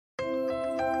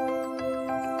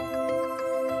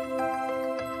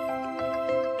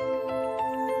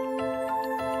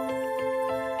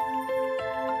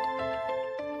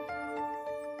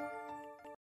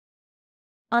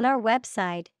On our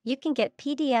website, you can get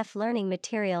PDF learning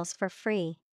materials for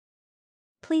free.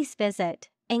 Please visit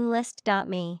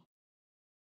englist.me.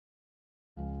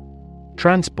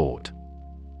 Transport.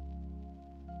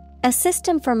 A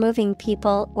system for moving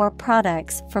people or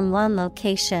products from one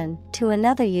location to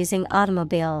another using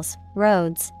automobiles,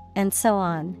 roads, and so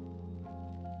on.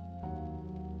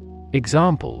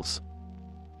 Examples: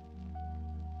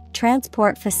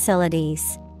 Transport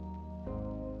facilities.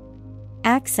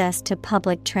 Access to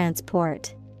public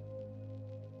transport.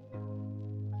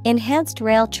 Enhanced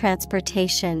rail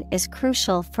transportation is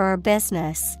crucial for our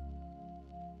business.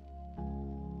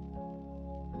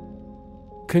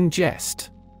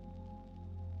 Congest.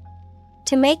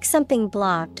 To make something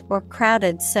blocked or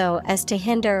crowded so as to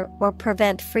hinder or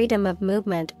prevent freedom of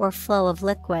movement or flow of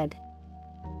liquid.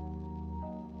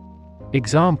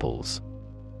 Examples: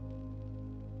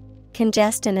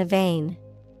 Congest in a vein.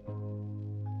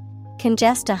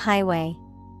 Congest a highway.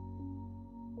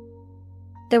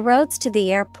 The roads to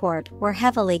the airport were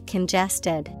heavily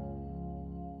congested.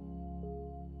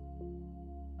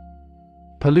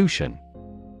 Pollution.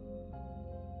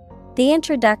 The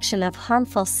introduction of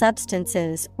harmful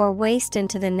substances or waste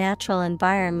into the natural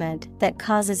environment that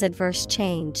causes adverse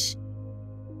change.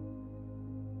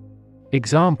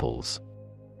 Examples: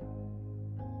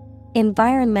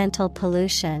 Environmental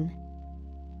pollution.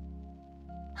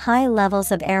 High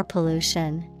levels of air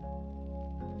pollution.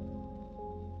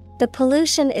 The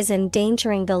pollution is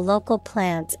endangering the local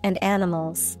plants and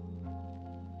animals.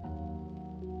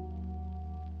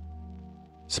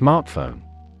 Smartphone.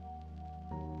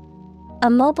 A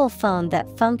mobile phone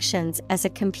that functions as a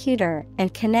computer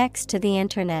and connects to the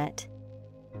internet.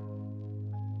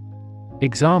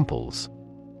 Examples: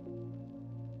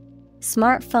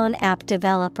 Smartphone app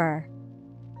developer.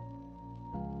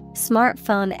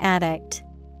 Smartphone addict.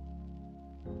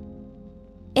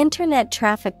 Internet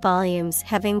traffic volumes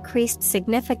have increased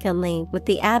significantly with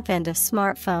the advent of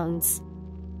smartphones.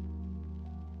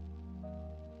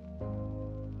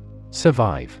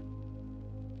 Survive.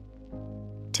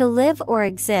 To live or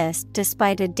exist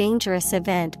despite a dangerous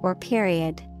event or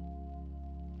period.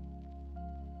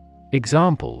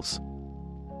 Examples: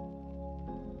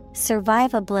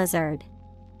 Survive a blizzard.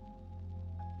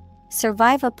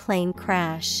 Survive a plane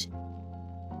crash.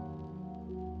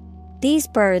 These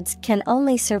birds can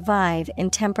only survive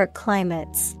in temperate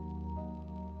climates.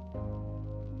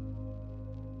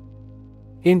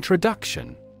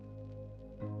 Introduction.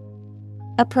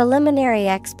 A preliminary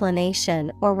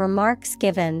explanation or remarks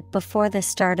given before the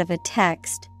start of a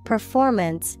text,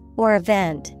 performance, or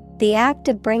event, the act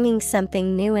of bringing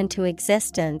something new into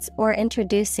existence or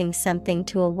introducing something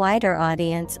to a wider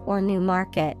audience or new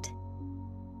market.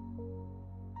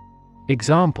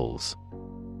 Examples: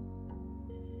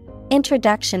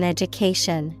 Introduction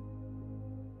education.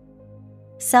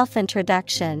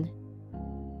 Self-introduction.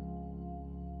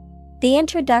 The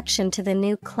introduction to the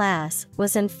new class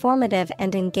was informative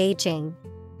and engaging.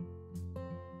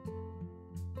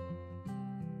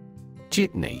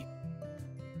 Jitney.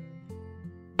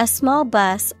 A small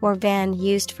bus or van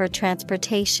used for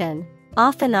transportation,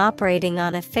 often operating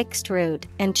on a fixed route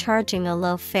and charging a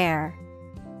low fare.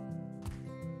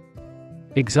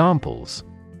 Examples: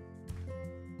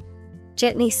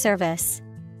 Jitney service.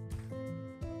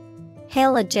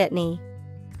 Hail a jitney.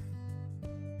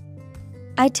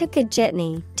 I took a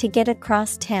jitney to get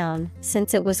across town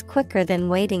since it was quicker than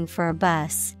waiting for a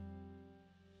bus.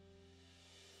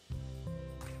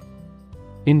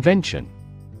 Invention.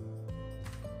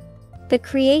 The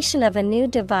creation of a new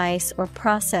device or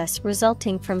process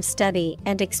resulting from study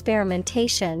and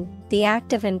experimentation, the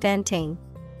act of inventing.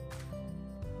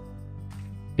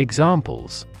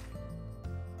 Examples: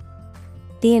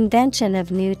 The invention of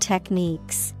new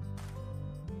techniques.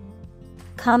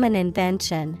 Common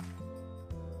invention.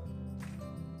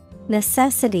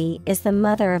 Necessity is the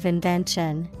mother of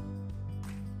invention.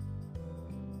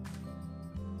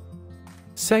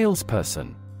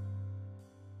 Salesperson.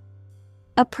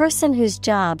 A person whose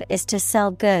job is to sell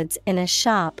goods in a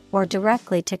shop or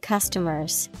directly to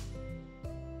customers.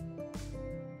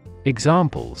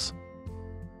 Examples: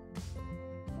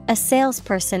 A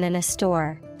salesperson in a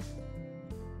store.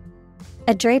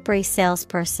 A drapery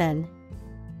salesperson.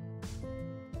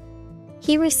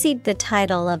 He received the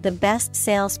title of the best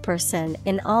salesperson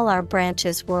in all our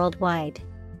branches worldwide.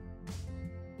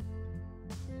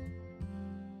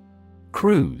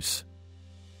 Cruise.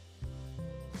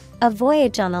 A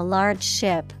voyage on a large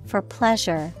ship for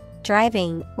pleasure,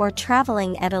 driving, or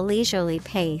traveling at a leisurely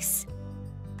pace.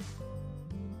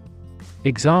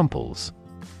 Examples: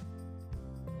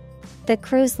 The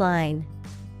cruise line.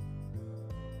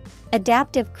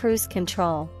 Adaptive cruise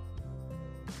control.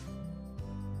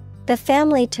 The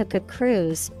family took a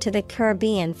cruise to the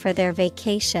Caribbean for their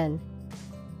vacation.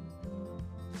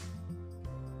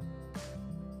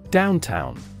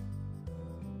 Downtown.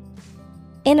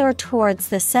 In or towards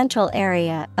the central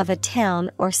area of a town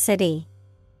or city.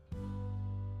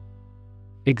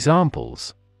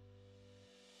 Examples: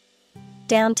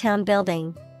 Downtown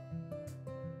building.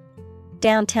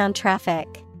 Downtown traffic.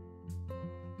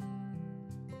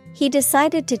 He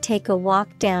decided to take a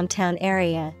walk downtown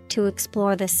area to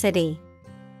explore the city.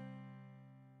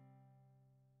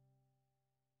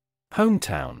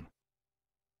 Hometown.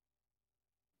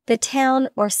 The town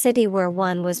or city where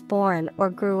one was born or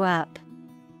grew up.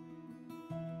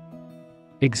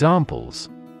 Examples: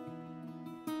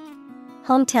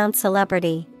 Hometown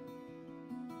celebrity.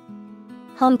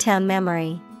 Hometown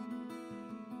memory.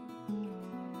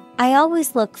 I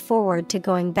always look forward to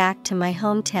going back to my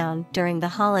hometown during the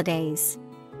holidays.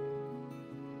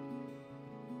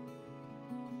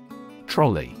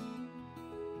 Trolley.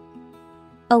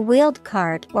 A wheeled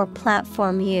cart or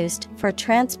platform used for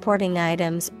transporting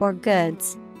items or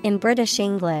goods. In British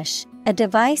English, a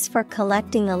device for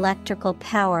collecting electrical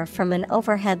power from an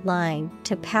overhead line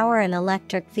to power an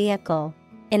electric vehicle.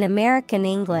 In American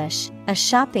English, a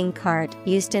shopping cart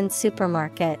used in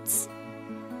supermarkets.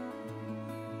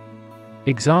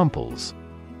 Examples: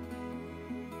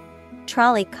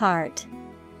 Trolley cart.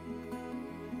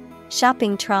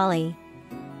 Shopping trolley.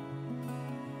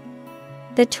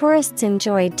 The tourists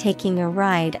enjoyed taking a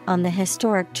ride on the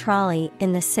historic trolley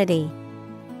in the city.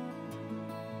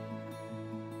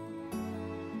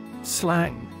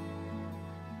 Slang.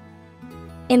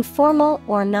 Informal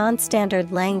or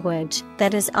non-standard language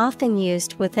that is often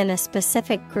used within a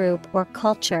specific group or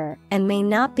culture and may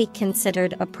not be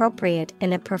considered appropriate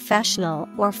in a professional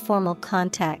or formal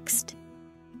context.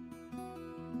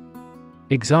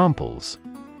 Examples: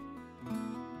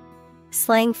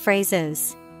 Slang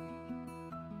phrases.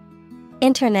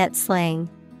 Internet slang.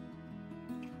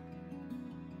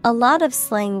 A lot of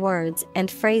slang words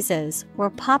and phrases were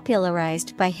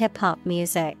popularized by hip-hop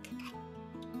music.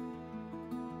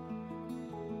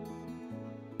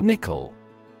 Nickel.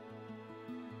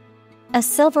 A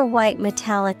silver-white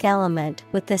metallic element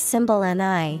with the symbol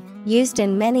Ni, used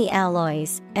in many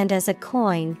alloys, and as a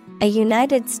coin, a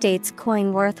United States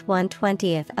coin worth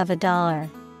 1/20th of a dollar.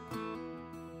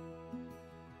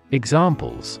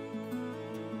 Examples: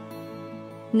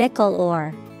 Nickel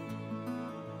ore.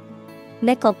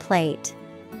 Nickel plate.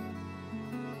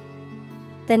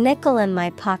 The nickel in my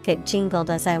pocket jingled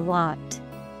as I walked.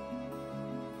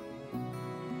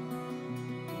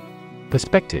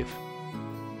 Perspective.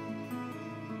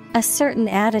 A certain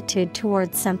attitude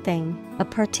towards something, a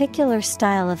particular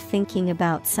style of thinking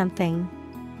about something.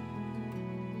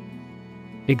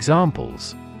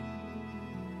 Examples: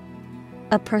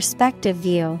 A perspective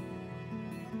view.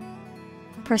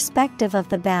 Perspective of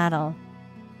the battle.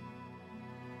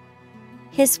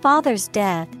 His father's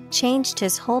death changed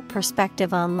his whole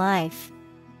perspective on life.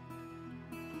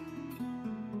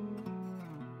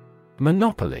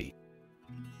 Monopoly.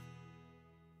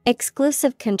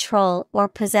 Exclusive control or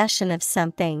possession of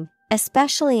something,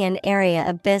 especially an area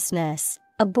of business,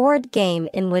 a board game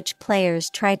in which players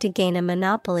try to gain a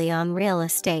monopoly on real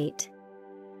estate.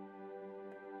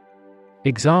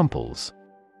 Examples: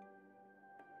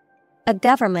 A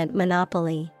government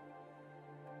monopoly.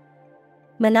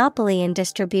 Monopoly in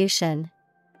distribution.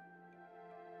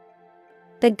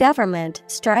 The government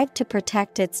strived to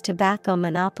protect its tobacco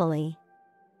monopoly.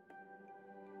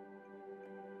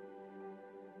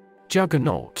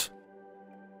 Juggernaut.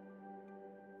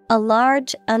 A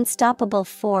large, unstoppable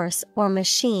force or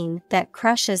machine that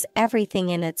crushes everything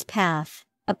in its path,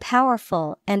 a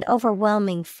powerful and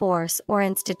overwhelming force or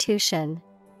institution.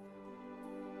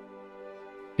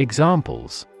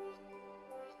 Examples: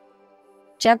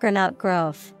 Juggernaut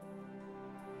growth.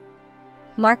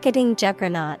 Marketing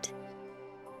juggernaut.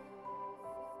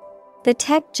 The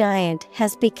tech giant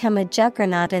has become a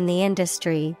juggernaut in the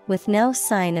industry with no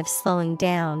sign of slowing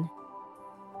down.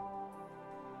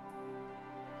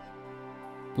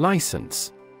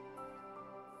 License.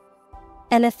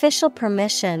 An official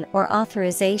permission or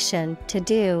authorization to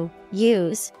do,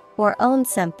 use, or own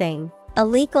something, a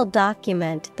legal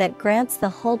document that grants the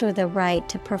holder the right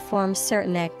to perform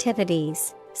certain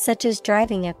activities, such as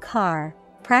driving a car,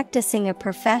 practicing a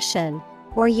profession,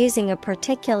 or using a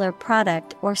particular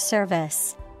product or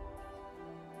service.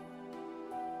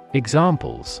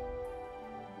 Examples: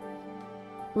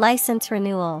 License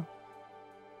renewal.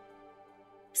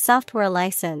 Software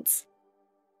license.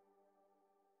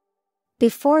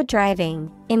 Before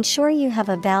driving, ensure you have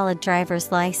a valid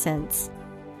driver's license.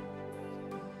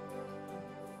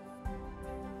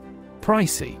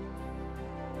 Pricey.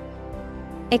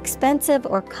 Expensive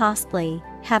or costly,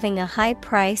 having a high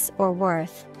price or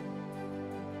worth.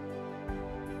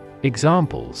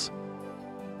 Examples: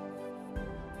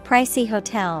 Pricey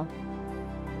hotel.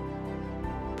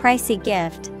 Pricey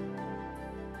gift.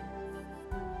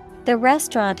 The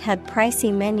restaurant had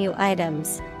pricey menu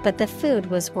items, but the food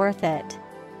was worth it.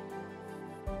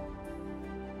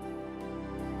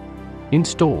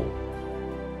 Install.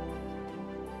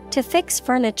 To fix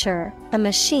furniture, a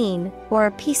machine, or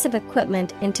a piece of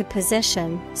equipment into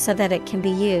position so that it can be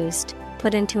used,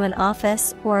 put into an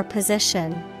office or a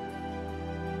position.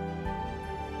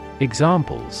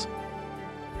 Examples: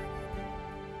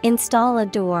 Install a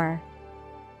door.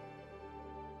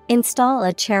 Install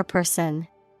a chairperson.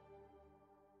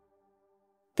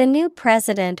 The new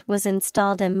president was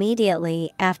installed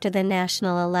immediately after the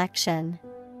national election.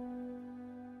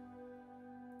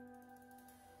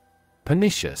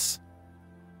 Pernicious.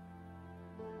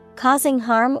 Causing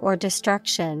harm or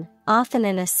destruction, often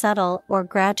in a subtle or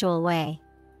gradual way.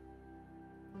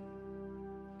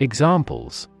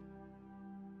 Examples: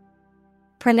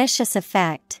 Pernicious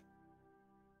effect.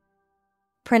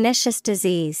 Pernicious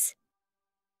disease.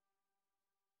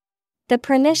 The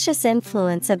pernicious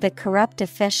influence of the corrupt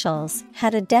officials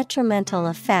had a detrimental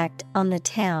effect on the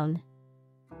town.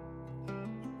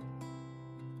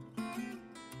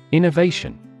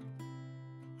 Innovation.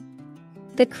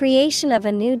 The creation of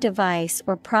a new device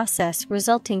or process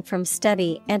resulting from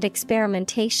study and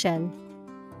experimentation.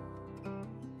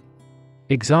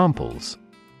 Examples: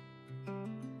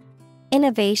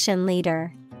 Innovation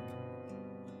leader.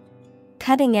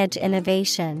 Cutting-edge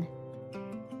innovation.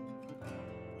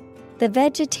 The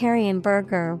vegetarian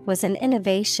burger was an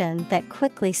innovation that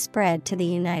quickly spread to the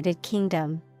United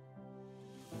Kingdom.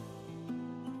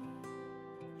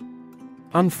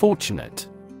 Unfortunate.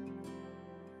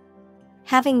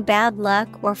 Having bad luck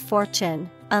or fortune,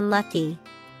 unlucky.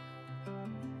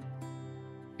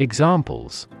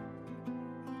 Examples: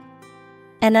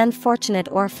 An unfortunate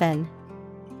orphan.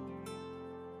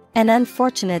 An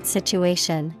unfortunate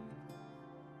situation.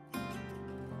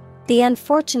 The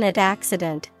unfortunate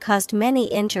accident caused many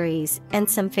injuries and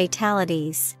some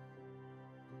fatalities.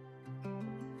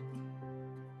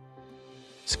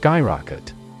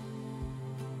 Skyrocket.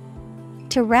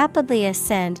 To rapidly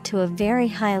ascend to a very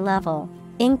high level,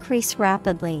 increase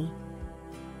rapidly.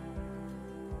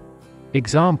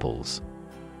 Examples: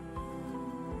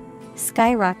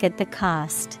 Skyrocket the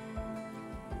cost.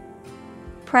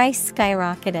 Price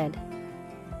skyrocketed.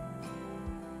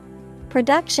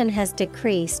 Production has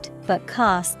decreased, but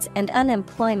costs and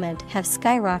unemployment have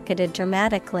skyrocketed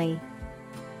dramatically.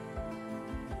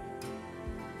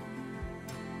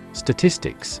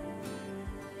 Statistics.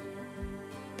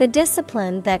 The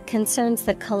discipline that concerns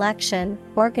the collection,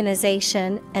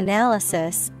 organization,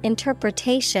 analysis,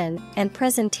 interpretation, and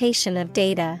presentation of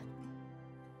data.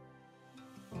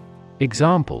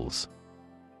 Examples: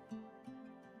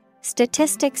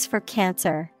 Statistics for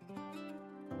cancer.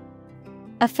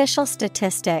 Official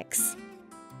statistics.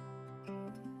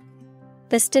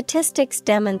 The statistics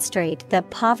demonstrate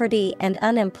that poverty and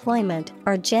unemployment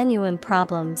are genuine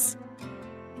problems.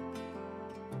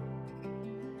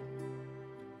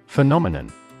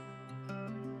 Phenomenon.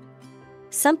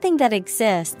 Something that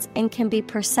exists and can be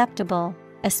perceptible,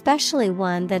 especially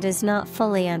one that is not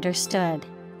fully understood.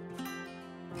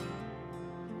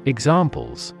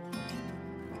 Examples: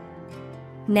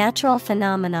 Natural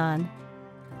phenomenon.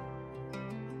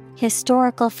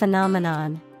 Historical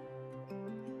phenomenon.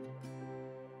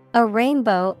 A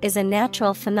rainbow is a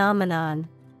natural phenomenon.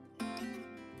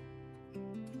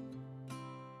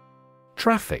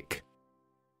 Traffic.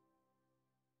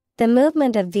 The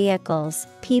movement of vehicles,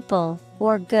 people,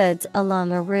 or goods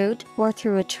along a route or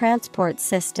through a transport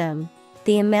system.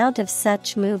 The amount of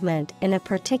such movement in a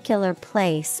particular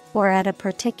place or at a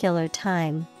particular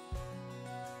time.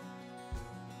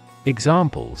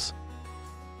 Examples: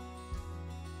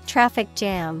 Traffic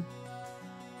jam.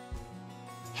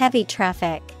 Heavy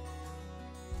traffic.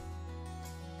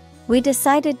 We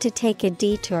decided to take a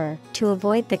detour to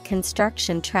avoid the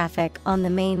construction traffic on the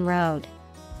main road.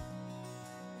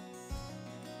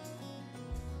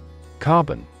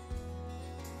 Carbon.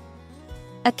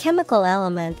 A chemical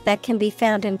element that can be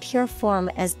found in pure form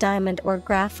as diamond or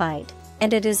graphite,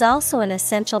 and it is also an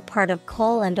essential part of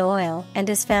coal and oil and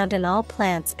is found in all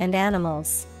plants and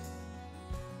animals.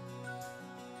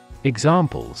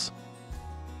 Examples: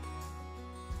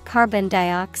 Carbon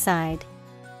dioxide.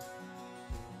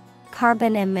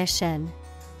 Carbon emission.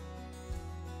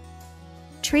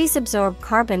 Trees absorb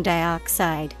carbon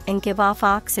dioxide and give off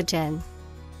oxygen.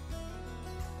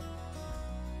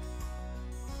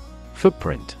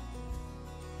 Footprint.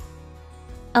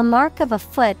 A mark of a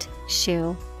foot,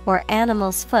 shoe, or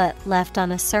animal's foot left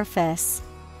on a surface.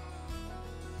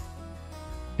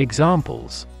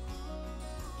 Examples: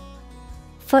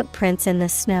 Footprints in the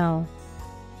snow.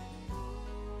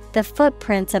 The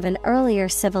footprints of an earlier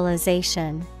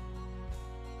civilization.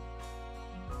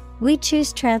 We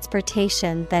choose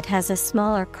transportation that has a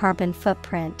smaller carbon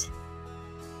footprint.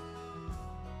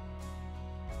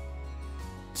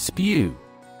 Spew.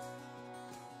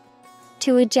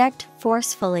 To eject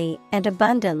forcefully and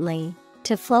abundantly,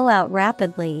 to flow out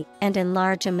rapidly and in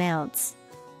large amounts.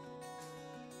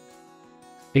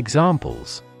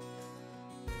 Examples: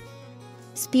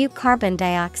 Spew carbon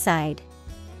dioxide.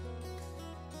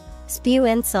 Spew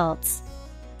insults.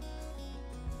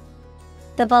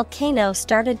 The volcano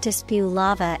started to spew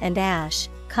lava and ash,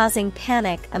 causing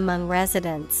panic among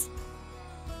residents.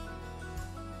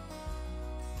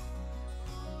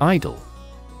 Idle.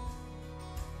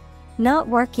 Not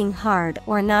working hard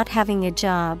or not having a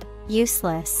job,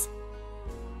 useless.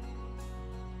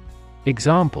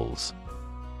 Examples: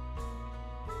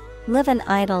 Live an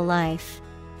idle life.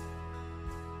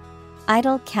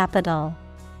 Idle capital.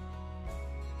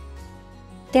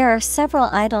 There are several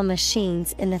idle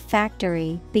machines in the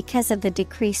factory because of the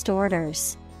decreased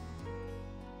orders.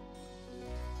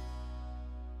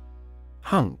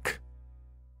 Hunk.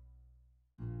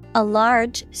 A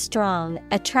large, strong,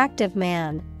 attractive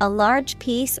man, a large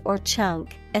piece or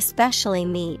chunk, especially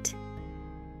meat.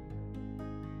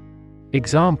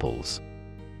 Examples: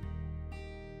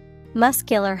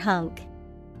 Muscular hunk.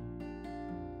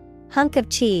 Hunk of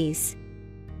cheese.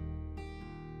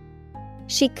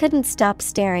 She couldn't stop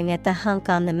staring at the hunk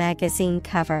on the magazine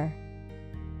cover.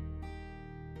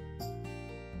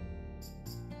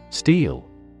 Steel.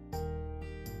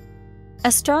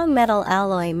 A strong metal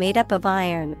alloy made up of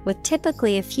iron with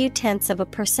typically a few tenths of a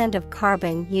 % of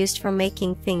carbon used for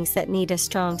making things that need a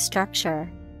strong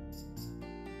structure.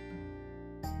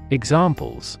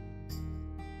 Examples: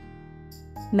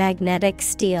 Magnetic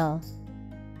steel.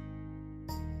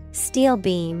 Steel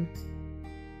beam.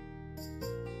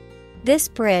 This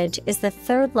bridge is the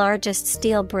third largest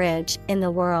steel bridge in the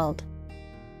world.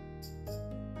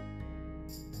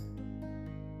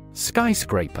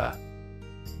 Skyscraper.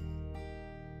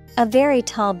 A very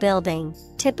tall building,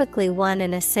 typically one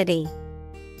in a city.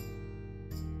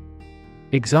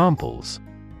 Examples: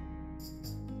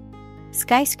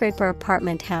 Skyscraper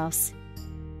apartment house.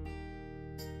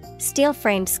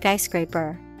 Steel-framed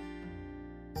skyscraper.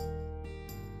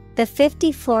 The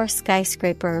 50-floor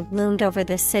skyscraper loomed over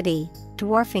the city,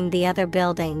 dwarfing the other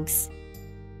buildings.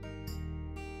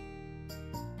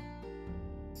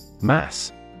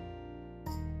 Mass.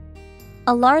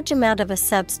 A large amount of a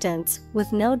substance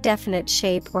with no definite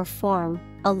shape or form,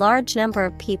 a large number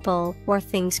of people or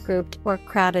things grouped or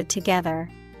crowded together.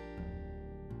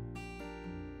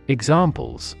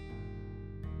 Examples: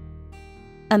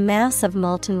 A mass of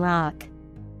molten rock.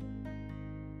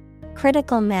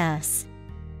 Critical mass.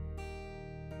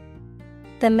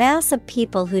 The mass of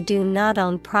people who do not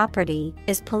own property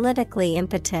is politically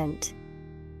impotent.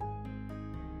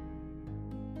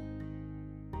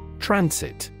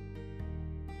 Transit.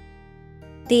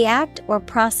 The act or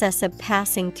process of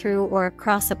passing through or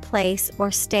across a place or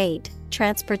state,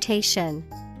 transportation.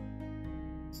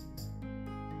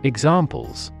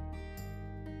 Examples: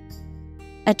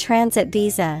 A transit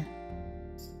visa.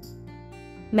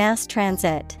 Mass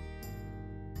transit.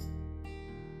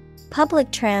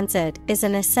 Public transit is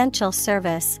an essential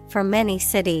service for many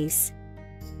cities.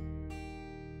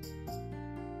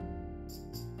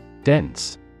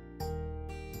 Dense.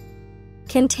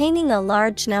 Containing a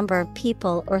large number of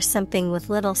people or something with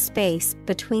little space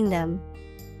between them.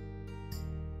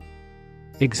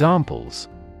 Examples: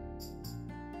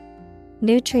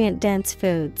 Nutrient-dense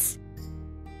foods.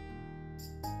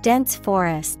 Dense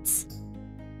forests.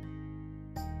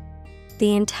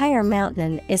 The entire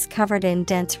mountain is covered in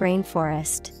dense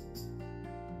rainforest.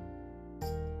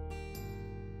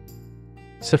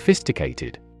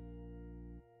 Sophisticated.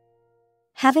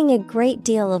 Having a great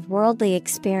deal of worldly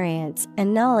experience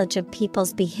and knowledge of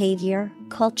people's behavior,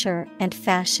 culture, and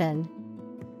fashion.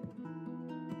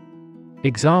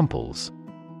 Examples: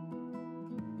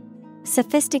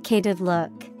 Sophisticated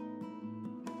look.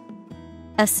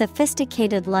 A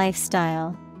sophisticated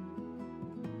lifestyle.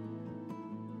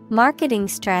 Marketing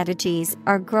strategies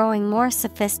are growing more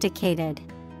sophisticated.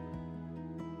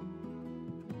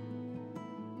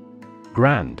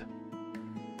 Grand.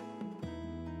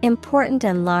 Important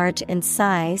and large in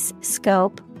size,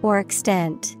 scope, or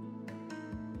extent.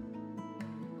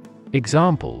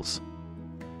 Examples: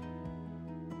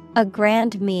 A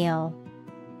grand meal.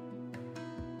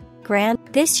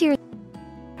 This year.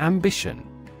 ambition,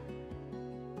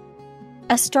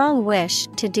 A strong wish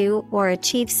to do or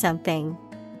achieve something.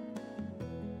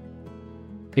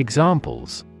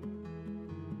 Examples: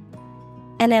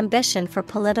 An ambition for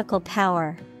political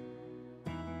power.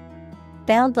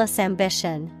 Boundless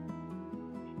ambition.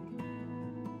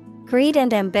 Greed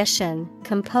and ambition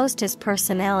composed his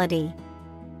personality.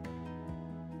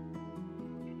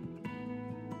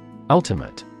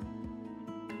 ultimate,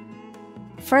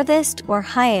 Furthest or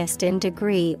highest in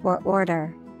degree or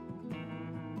order.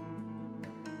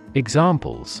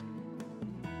 Examples: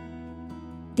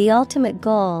 The ultimate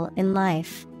goal in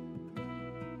life.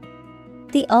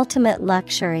 The ultimate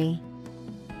luxury.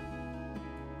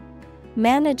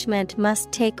 Management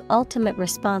must take ultimate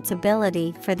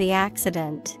responsibility for the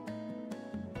accident.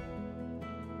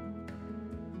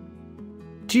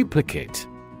 duplicate,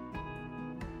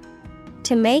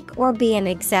 To make or be an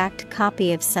exact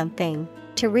copy of something,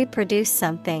 to reproduce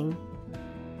something.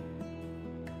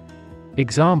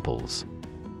 Examples: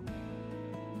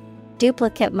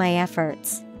 Duplicate my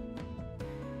efforts.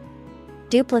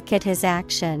 Duplicate his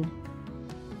action.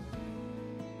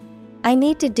 I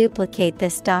need to duplicate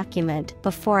this document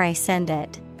before I send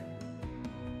it.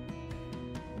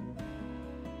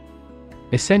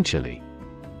 essentially,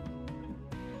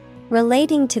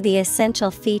 Relating to the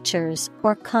essential features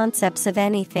or concepts of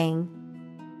anything.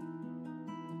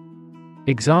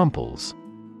 Examples: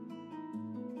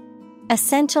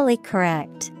 Essentially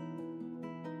correct.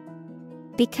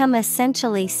 Become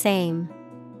essentially same.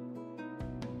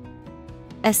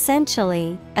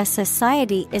 Essentially, a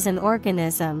society is an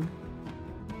organism.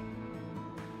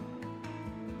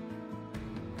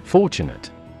 fortunate,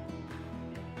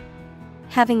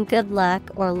 Having good luck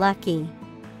or lucky.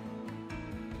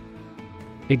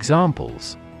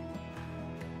 Examples: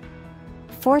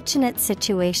 Fortunate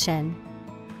situation.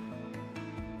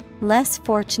 Less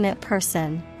fortunate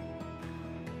person.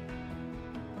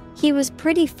 He was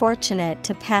pretty fortunate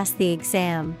to pass the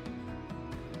exam.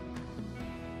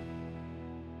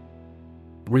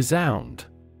 resound,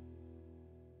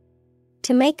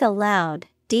 To make a loud,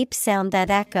 deep sound that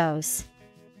echoes.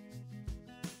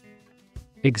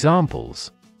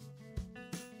 Examples: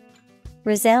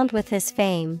 Resound with his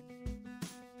fame.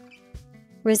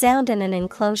 Resound in an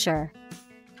enclosure.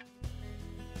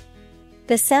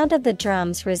 The sound of the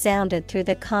drums resounded through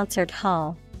the concert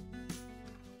hall.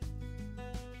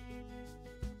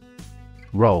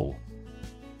 roll,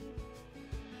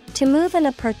 To move in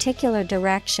a particular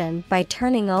direction by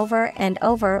turning over and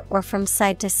over or from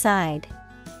side to side.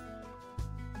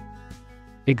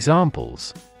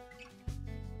 Examples: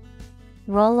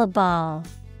 Roll a ball.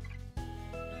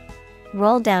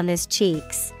 Roll down his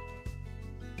cheeks.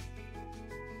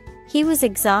 He was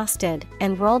exhausted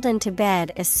and rolled into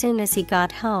bed as soon as he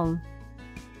got home.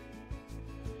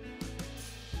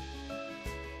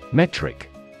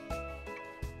 metric,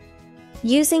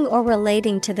 Using or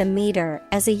relating to the meter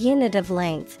as a unit of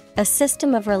length, a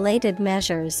system of related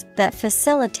measures that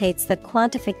facilitates the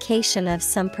quantification of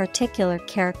some particular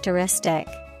characteristic.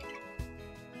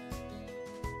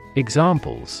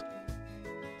 Examples: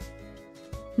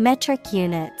 Metric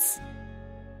units.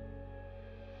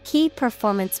 Key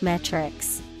performance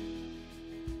metrics.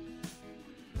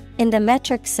 In the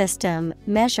metric system,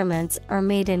 measurements are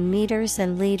made in meters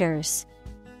and liters.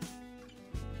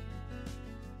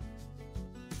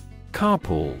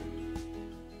 carpool,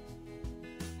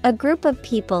 A group of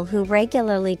people who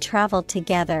regularly travel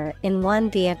together in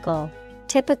one vehicle,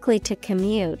 typically to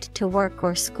commute to work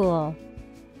or school.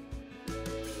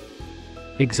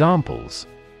 Examples: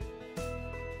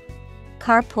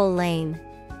 Carpool lane.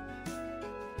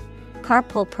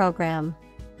 Carpool program.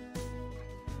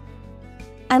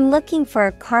 I'm looking for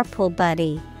a carpool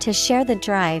buddy to share the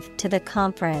drive to the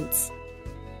conference.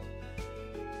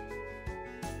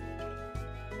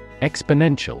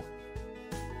 exponential,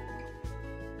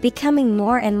 Becoming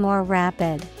more and more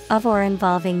rapid, of or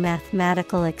involving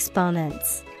mathematical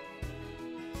exponents.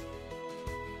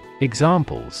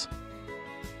 Examples: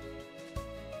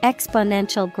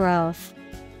 Exponential growth.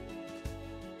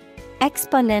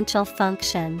 Exponential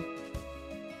function.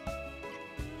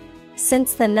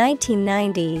 Since the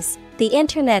 1990s, the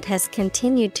Internet has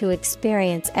continued to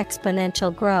experience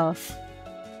exponential growth.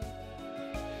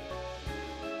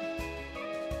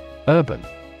 urban,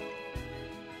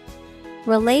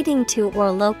 Relating to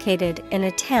or located in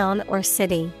a town or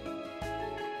city.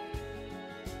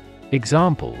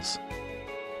 Examples: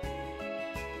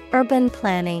 Urban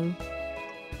planning.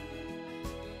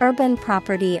 Urban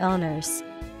property owners.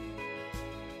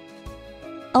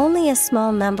 Only a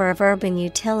small number of urban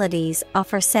utilities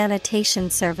offer sanitation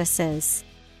services.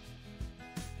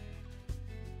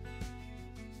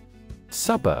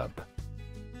 Suburb.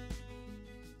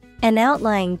 An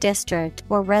outlying district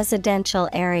or residential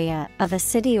area of a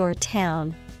city or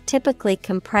town, typically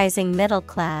comprising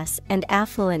middle-class and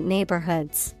affluent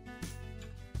neighborhoods.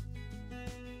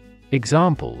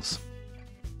 Examples: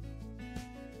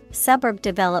 Suburb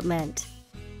development,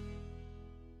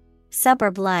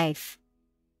 suburb life.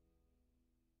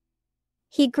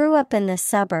 He grew up in the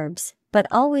suburbs, but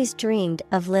always dreamed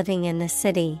of living in the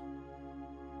city.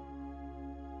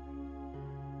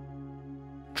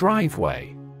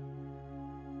 Driveway.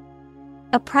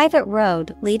 A private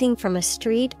road leading from a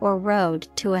street or road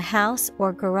to a house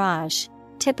or garage,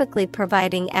 typically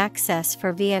providing access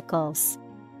for vehicles.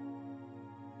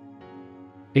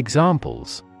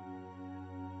 Examples: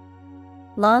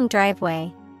 Long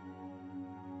driveway,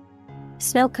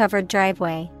 snow-covered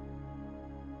driveway.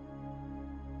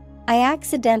 I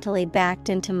accidentally backed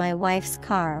into my wife's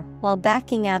car while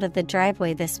backing out of the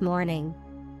driveway this morning.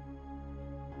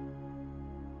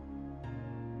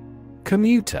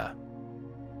 Commuter.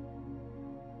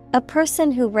 A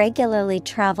person who regularly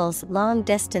travels long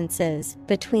distances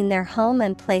between their home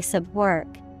and place of work,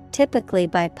 typically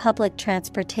by public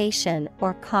transportation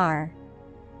or car.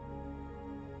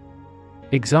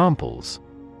 Examples: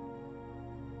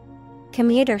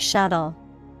 Commuter shuttle,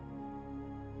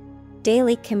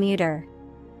 daily commuter.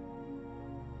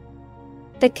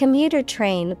 The commuter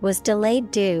train was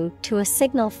delayed due to a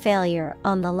signal failure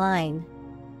on the line.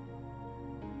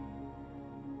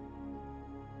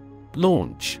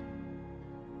 Launch.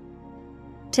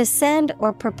 To send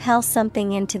or propel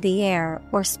something into the air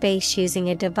or space using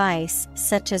a device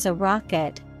such as a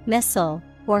rocket, missile,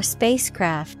 or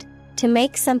spacecraft, to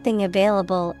make something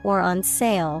available or on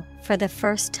sale for the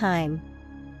first time.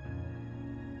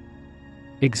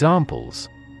 Examples: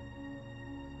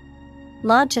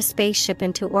 Launch a spaceship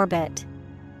into orbit.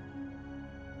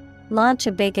 Launch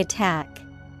a big attack.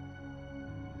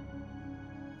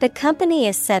 The company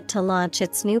is set to launch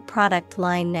its new product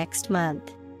line next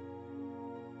month.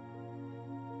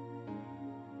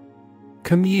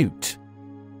 Commute.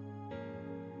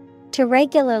 To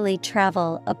regularly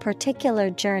travel a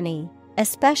particular journey,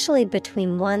 especially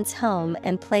between one's home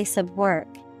and place of work.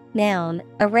 Noun,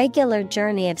 a regular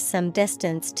journey of some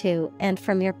distance to and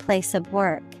from your place of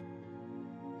work.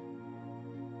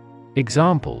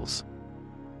 Examples: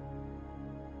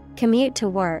 Commute to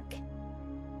work.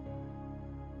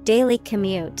 Daily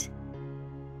commute.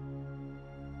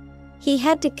 He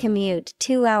had to commute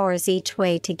 2 hours each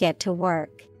way to get to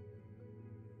work.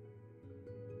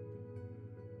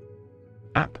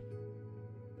 App.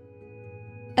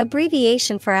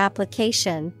 Abbreviation for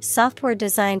application, software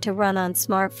designed to run on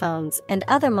smartphones and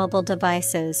other mobile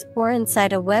devices or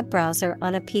inside a web browser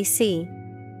on a PC.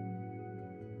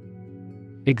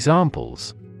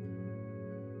 Examples: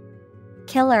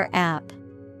 Killer app.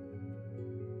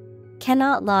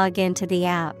 Cannot log into the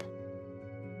app.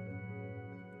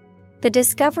 The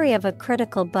discovery of a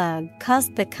critical bug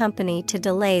caused the company to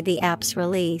delay the app's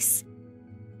release.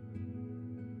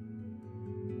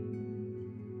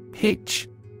 Hitch.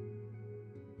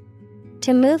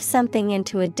 To move something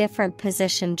into a different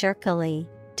position jerkily,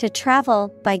 to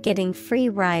travel by getting free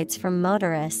rides from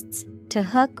motorists, to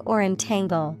hook or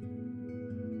entangle.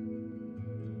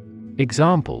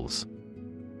 Examples: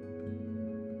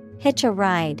 Hitch a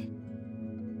ride.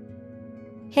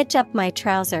 Hitch up my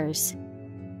trousers.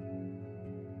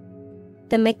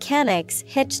 The mechanics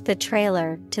hitched the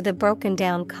trailer to the broken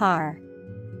down car.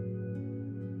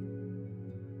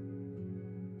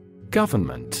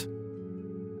 Government.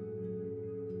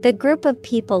 The group of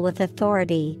people with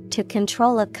authority to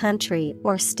control a country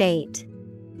or state.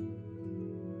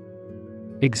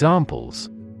 Examples: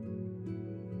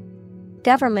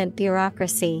 Government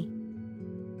bureaucracy.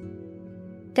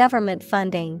 Government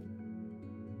funding.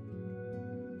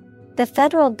 The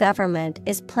federal government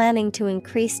is planning to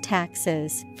increase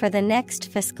taxes for the next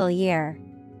fiscal year.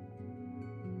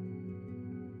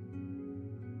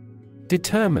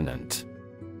 Determinant.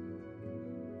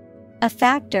 A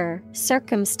factor,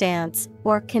 circumstance,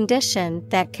 or condition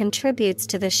that contributes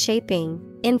to the shaping,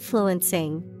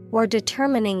 influencing, or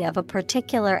determining of a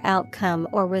particular outcome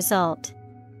or result.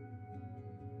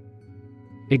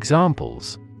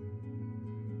 Examples: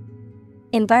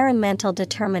 Environmental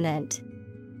determinant.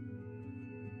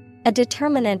 A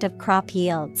determinant of crop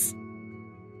yields.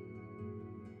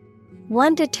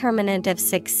 One determinant of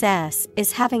success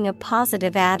is having a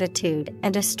positive attitude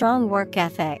and a strong work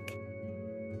ethic.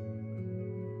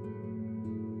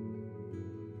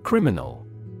 Criminal.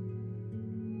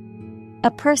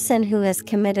 A person who has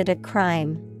committed a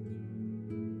crime.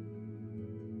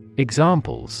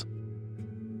 Examples: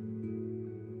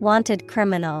 Wanted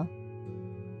criminal.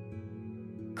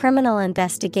 Criminal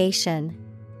investigation.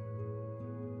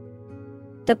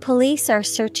 The police are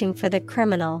searching for the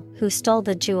criminal who stole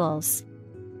the jewels.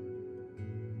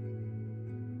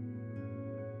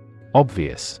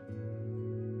 Obvious.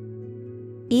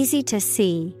 Easy to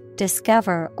see,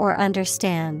 discover, or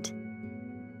understand.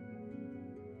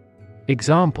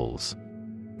 Examples: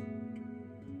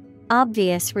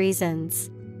 Obvious reasons.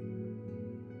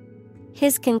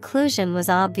 His conclusion was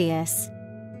obvious.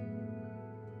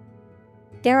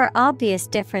 There are obvious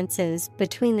differences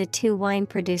between the two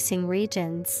wine-producing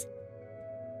regions.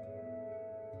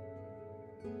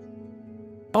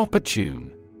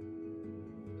 Opportune.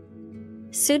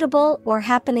 Suitable or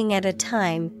happening at a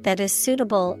time that is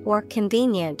suitable or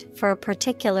convenient for a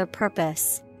particular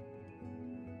purpose.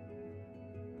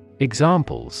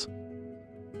 Examples: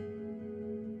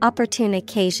 Opportune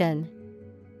occasion.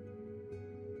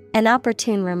 An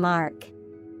opportune remark.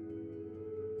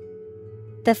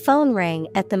 The phone rang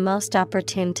at the most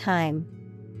opportune time.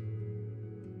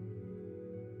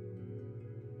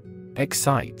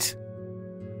 Excite.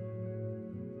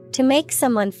 To make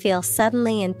someone feel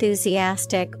suddenly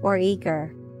enthusiastic or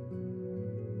eager.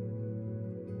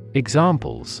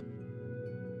 Examples: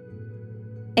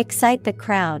 Excite the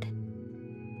crowd.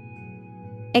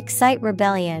 Excite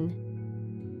rebellion.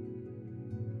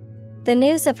 The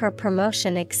news of her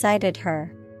promotion excited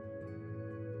her.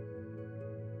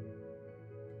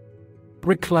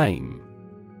 Reclaim.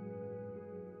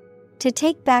 To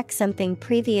take back something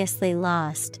previously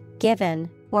lost, given,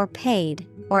 or paid,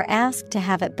 or ask to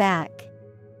have it back.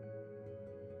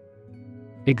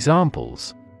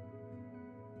 Examples: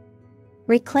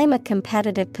 Reclaim a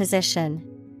competitive position.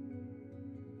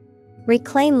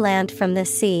 Reclaim land from the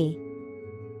sea.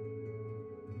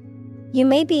 You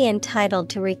may be entitled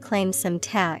to reclaim some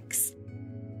tax.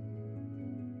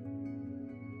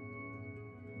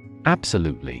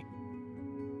 Absolutely.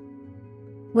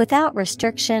 Without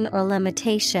restriction or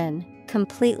limitation,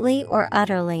 completely or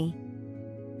utterly.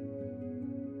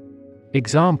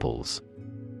 Examples: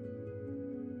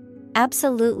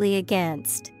 Absolutely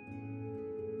against.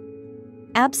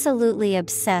 Absolutely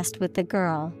obsessed with the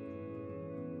girl.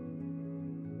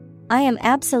 I am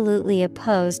absolutely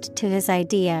opposed to his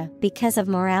idea because of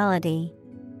morality.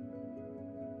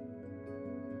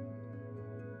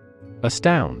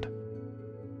 Astound.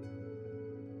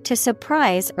 To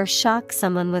surprise or shock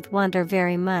someone with wonder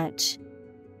very much.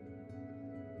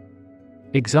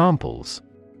 Examples: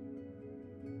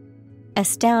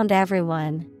 Astound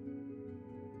everyone.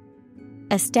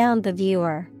 Astound the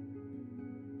viewer.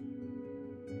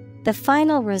 The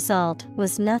final result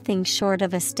was nothing short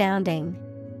of astounding.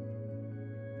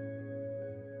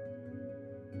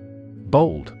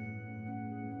 Bold.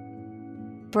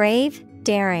 Brave,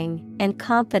 daring, and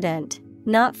confident,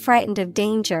 not frightened of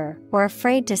danger or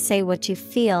afraid to say what you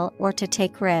feel or to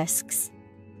take risks.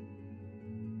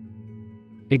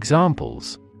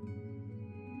 Examples: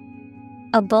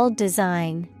 A bold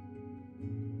design.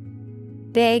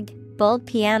 Big, bold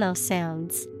piano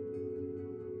sounds.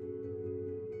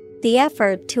 The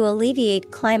effort to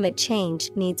alleviate climate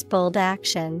change needs bold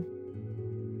action.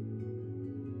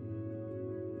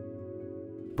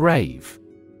 Brave.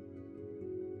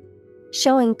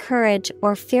 Showing courage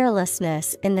or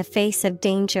fearlessness in the face of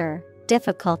danger,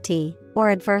 difficulty, or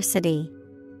adversity.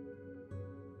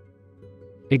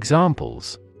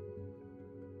 Examples: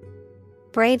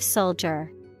 Brave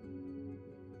soldier.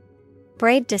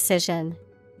 Brave decision.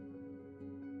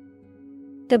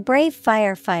 The brave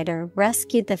firefighter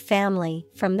rescued the family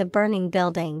from the burning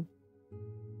building.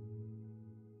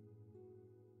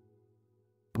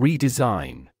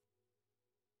 Redesign.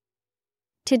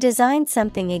 To design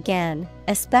something again,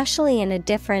 especially in a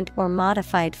different or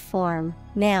modified form.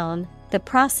 Noun, the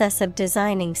process of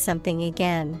designing something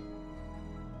again.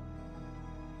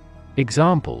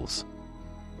 Examples: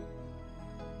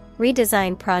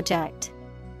 Redesign project.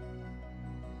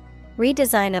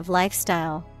 Redesign of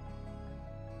lifestyle.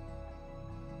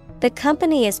 The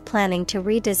company is planning to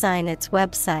redesign its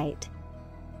website.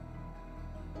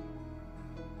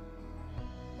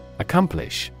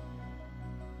 Accomplish.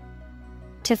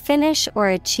 To finish or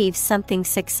achieve something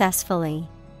successfully.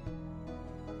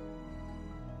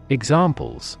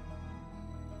 Examples: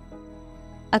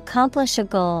 Accomplish a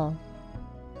goal.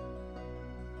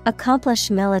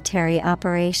 Accomplish military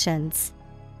operations.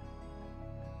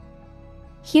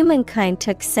 Humankind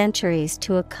took centuries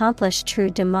to accomplish true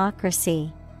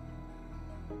democracy.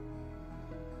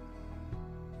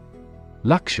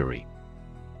 Luxury.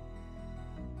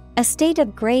 A state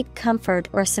of great comfort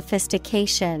or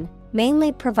sophistication,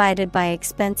 mainly provided by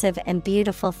expensive and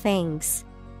beautiful things.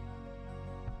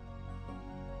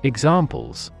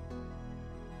 Examples: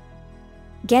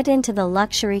 Get into the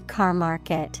luxury car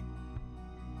market.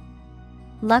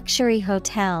 Luxury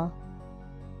hotel.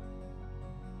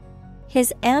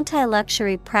 His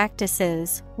anti-luxury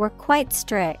practices were quite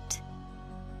strict.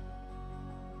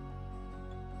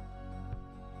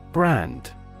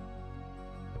 Brand.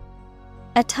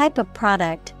 A type of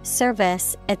product,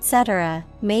 service, etc.,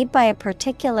 made by a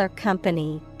particular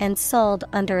company and sold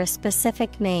under a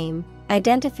specific name,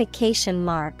 identification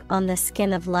mark on the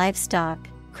skin of livestock,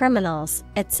 criminals,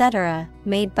 etc.,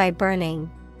 made by burning.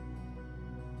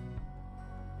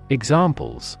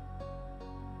 Examples: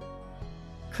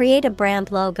 Create a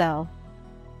brand logo.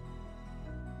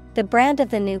 The brand of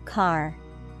the new car.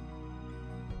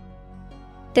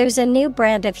 There's a new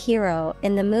brand of hero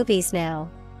in the movies now.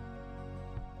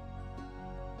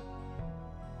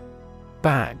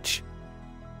 Badge.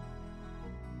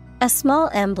 A small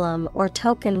emblem or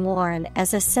token worn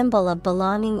as a symbol of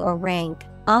belonging or rank,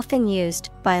 often used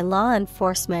by law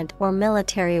enforcement or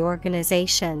military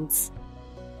organizations.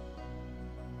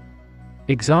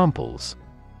 Examples: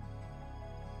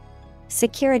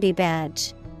 Security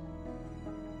badge.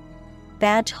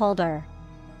 Badge holder.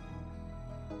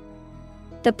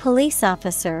 The police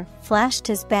officer flashed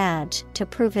his badge to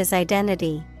prove his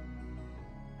identity.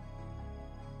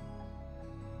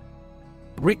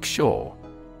 Rickshaw.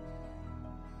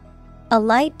 A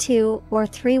light 2- or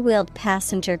 3-wheeled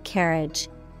passenger carriage,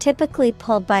 typically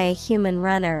pulled by a human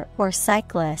runner or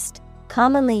cyclist,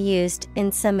 commonly used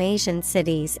in some Asian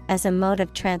cities as a mode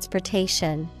of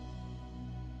transportation.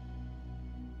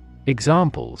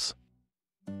 Examples: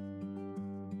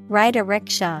 Ride a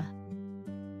rickshaw.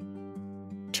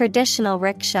 Traditional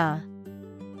rickshaw.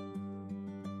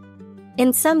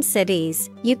 In some cities,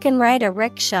 you can ride a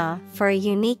rickshaw for a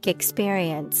unique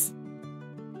experience.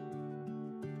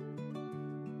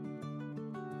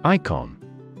 Icon.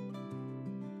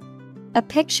 A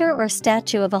picture or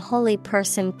statue of a holy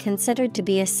person considered to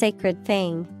be a sacred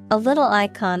thing, a little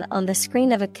icon on the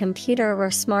screen of a computer or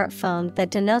smartphone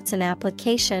that denotes an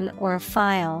application or a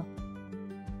file.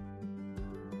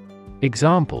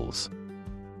 Examples: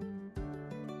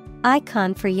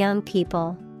 Icon for young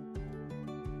people.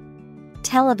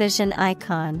 Television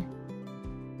icon.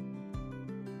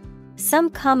 Some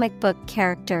comic book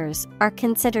characters are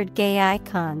considered gay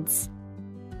icons.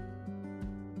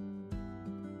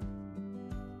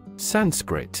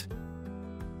 Sanskrit.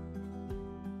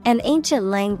 An ancient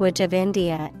language of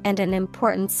India and an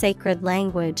important sacred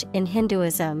language in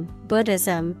Hinduism,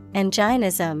 Buddhism, and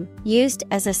Jainism, used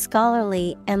as a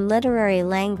scholarly and literary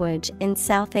language in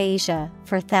South Asia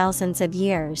for thousands of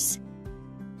years.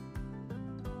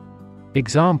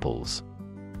 Examples: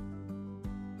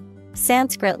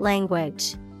 Sanskrit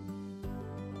language.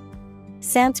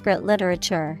 Sanskrit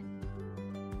literature.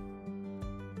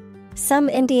 Some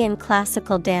Indian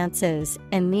classical dances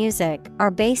and music are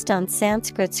based on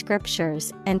Sanskrit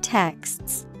scriptures and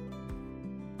texts.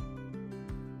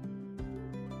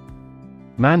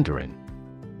 Mandarin.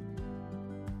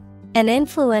 An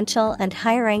influential and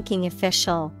high-ranking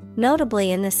official,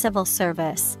 notably in the civil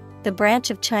service, the branch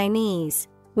of Chinese,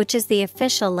 which is the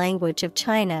official language of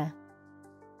China.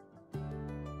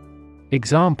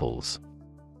 Examples: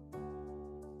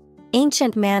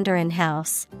 Ancient Mandarin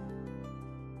house.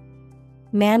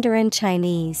 Mandarin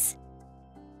Chinese.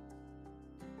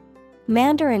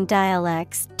 Mandarin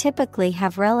dialects typically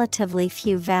have relatively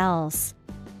few vowels.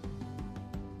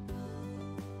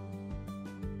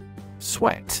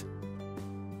 Sweat.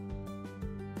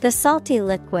 The salty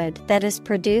liquid that is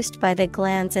produced by the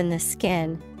glands in the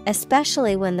skin,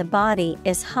 especially when the body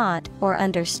is hot or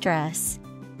under stress.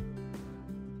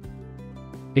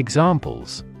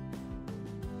 Examples: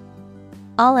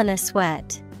 All in a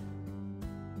sweat.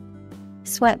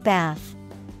 Sweat bath.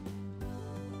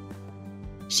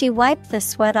 She wiped the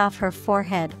sweat off her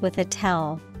forehead with a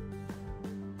towel.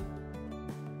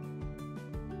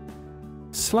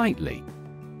 Slightly.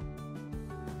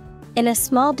 In a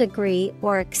small degree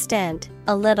or extent,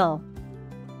 a little.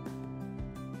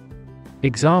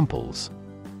 Examples: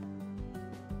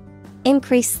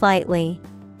 Increase slightly.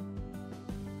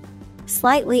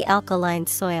 Slightly alkaline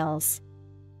soils.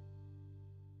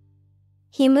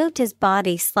 He moved his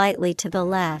body slightly to the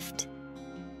left.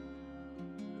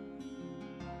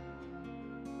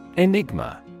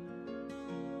 Enigma.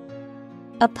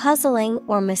 A puzzling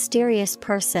or mysterious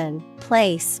person,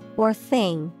 place, or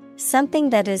thing, Something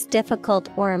that is difficult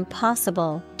or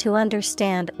impossible to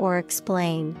understand or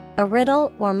explain, a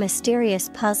riddle or mysterious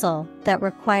puzzle that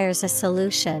requires a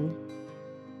solution.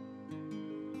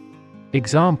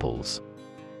 Examples: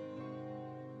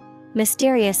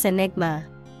 Mysterious enigma,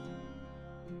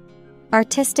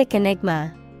 artistic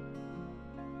enigma.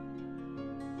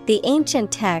 The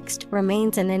ancient text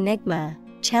remains an enigma,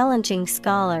 challenging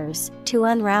scholars to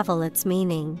unravel its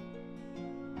meaning.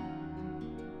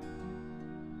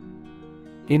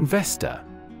 Investor.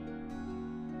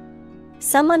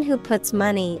 Someone who puts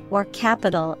money or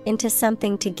capital into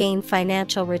something to gain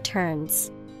financial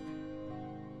returns.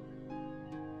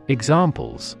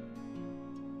 Examples: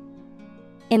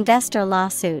 Investor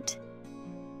lawsuit,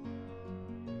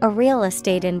 a real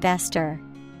estate investor.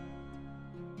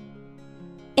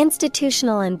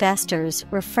 Institutional investors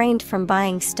refrained from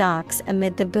buying stocks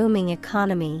amid the booming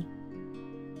economy.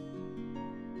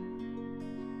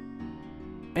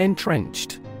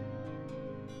 Entrenched.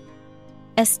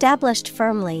 Established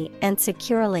firmly and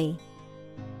securely.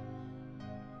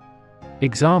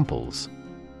 Examples: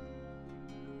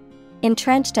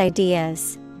 Entrenched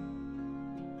ideas,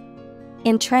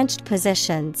 entrenched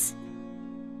positions.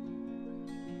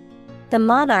 The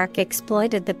monarch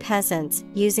exploited the peasants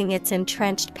using its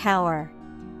entrenched power.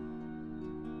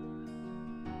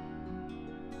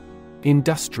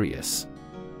 Industrious.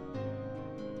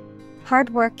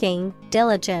 Hardworking,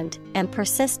 diligent, and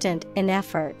persistent in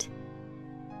effort.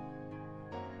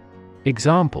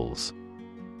 Examples: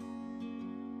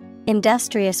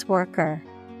 Industrious worker,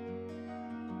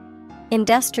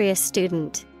 industrious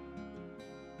student.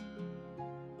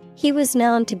 He was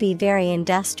known to be very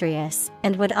industrious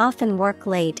and would often work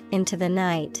late into the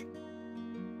night.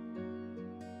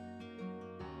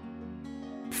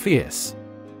 Fierce.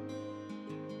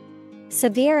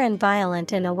 Severe and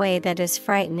violent in a way that is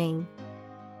frightening.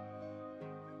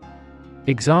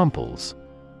 Examples: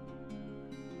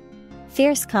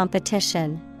 Fierce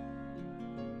competition,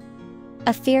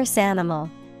 a fierce animal.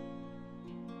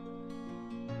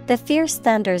 The fierce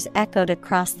thunders echoed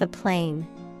across the plain.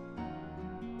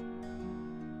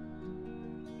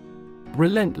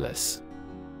 Relentless.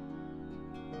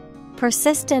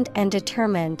 Persistent and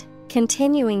determined,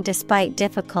 continuing despite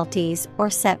difficulties or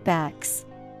setbacks.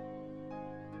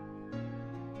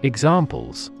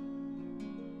 Examples: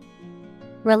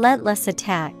 Relentless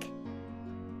attack.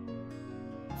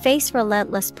 Face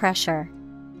relentless pressure.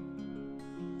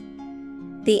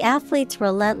 The athlete's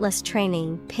relentless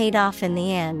training paid off in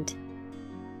the end.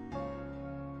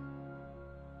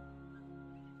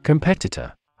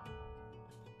 Competitor.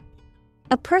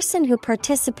 A person who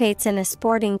participates in a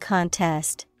sporting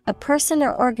contest, a person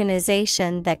or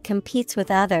organization that competes with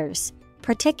others,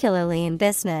 particularly in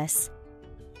business.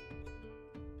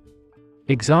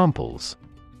 Examples: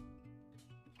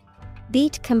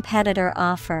 Beat competitor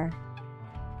offer.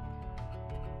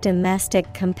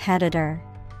 Domestic competitor.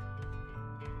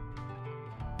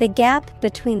 The gap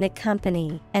between the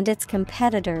company and its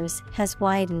competitors has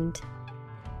widened.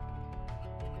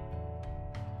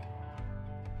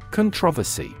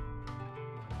 Controversy.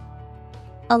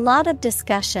 A lot of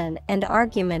discussion and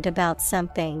argument about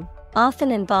something,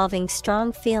 often involving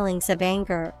strong feelings of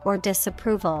anger or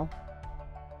disapproval.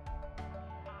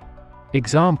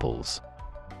 Examples: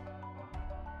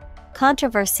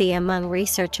 Controversy among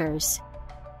researchers.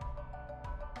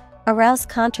 Arouse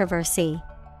controversy.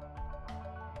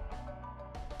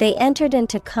 They entered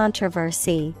into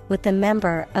controversy with a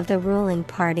member of the ruling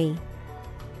party.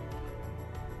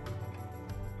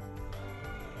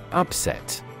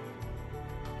 Upset.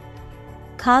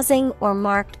 Causing or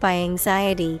marked by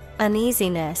anxiety,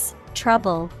 uneasiness,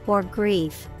 trouble, or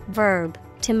grief. Verb,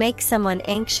 to make someone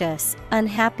anxious,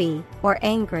 unhappy, or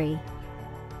angry.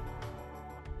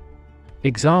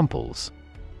 Examples: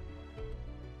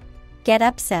 Get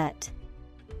upset.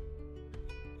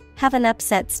 Have an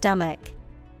upset stomach.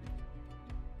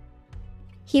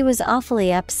 He was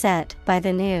awfully upset by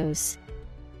the news.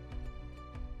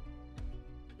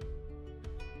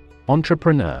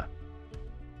 Entrepreneur.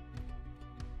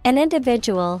 An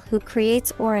individual who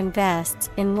creates or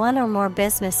invests in one or more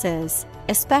businesses,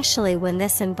 especially when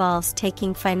this involves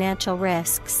taking financial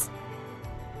risks.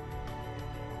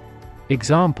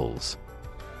 Examples: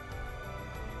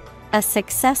 A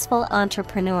successful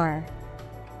entrepreneur.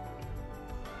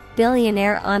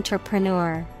 Billionaire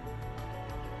entrepreneur.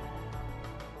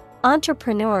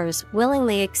 Entrepreneurs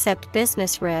willingly accept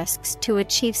business risks to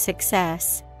achieve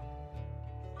success.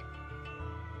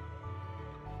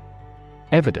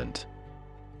 Evident.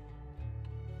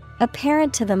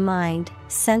 Apparent to the mind,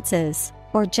 senses,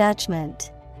 or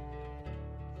judgment.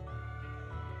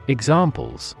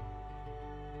 Examples: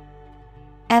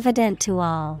 Evident to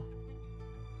all.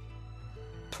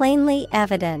 Plainly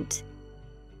evident.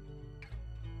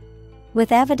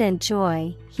 With evident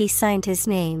joy, he signed his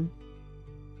name.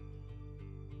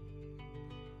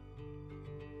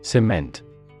 Cement.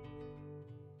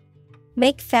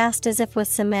 Make fast as if with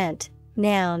cement.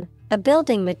 Noun, a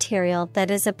building material that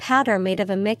is a powder made of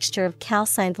a mixture of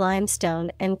calcined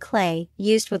limestone and clay,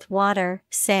 used with water,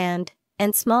 sand,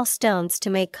 and small stones to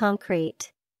make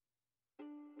concrete.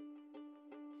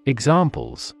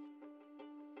 Examples: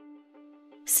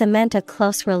 Cement a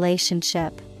close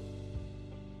relationship.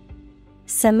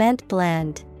 Cement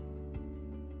blend.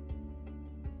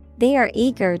 They are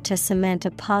eager to cement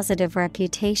a positive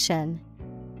reputation.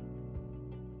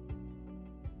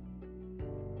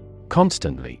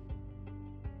 Constantly.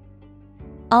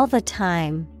 All the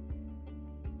time.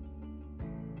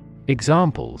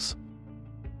 Examples: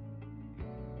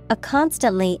 A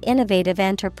constantly innovative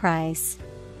enterprise.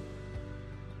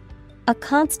 A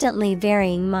constantly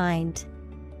varying mind.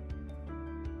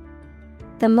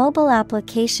 The mobile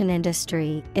application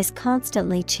industry is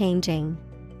constantly changing.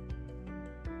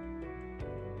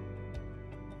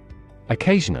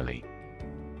 Occasionally.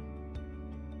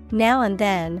 Now and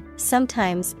then,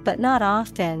 sometimes but not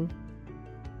often.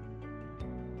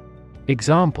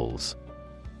 Examples: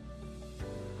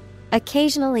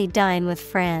 Occasionally dine with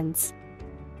friends.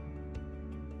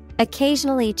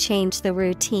 Occasionally change the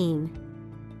routine.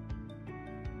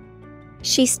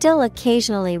 She still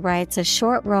occasionally writes a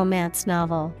short romance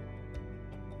novel.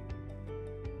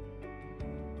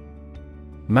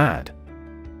 Mad.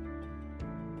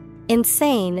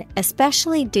 Insane,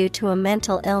 especially due to a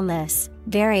mental illness,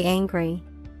 very angry.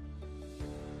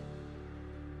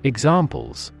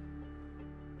 Examples: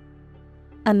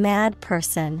 A mad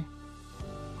person.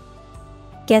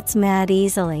 Gets mad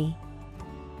easily.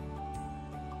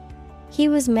 He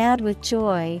was mad with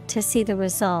joy to see the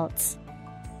results.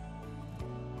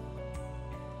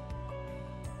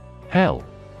 Hell.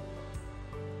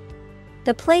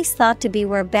 The place thought to be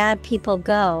where bad people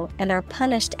go and are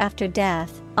punished after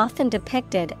death, often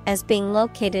depicted as being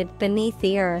located beneath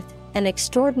the earth, an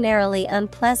extraordinarily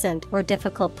unpleasant or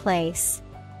difficult place.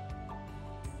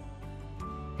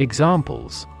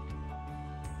 Examples: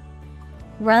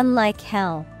 Run like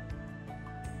hell.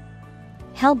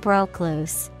 Hell broke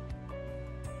loose.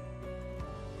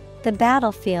 The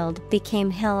battlefield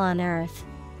became hell on earth.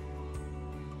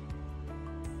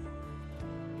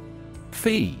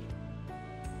 Fee.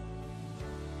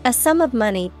 A sum of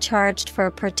money charged for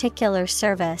a particular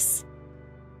service.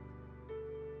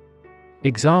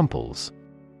 Examples: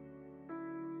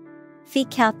 Fee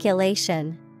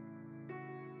calculation.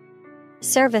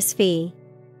 Service fee.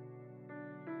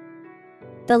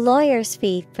 The lawyer's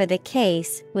fee for the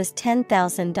case was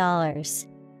 $10,000.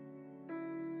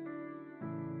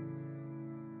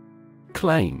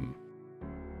 Claim.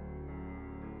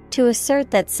 To assert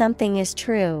that something is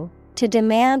true, to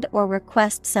demand or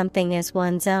request something as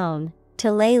one's own,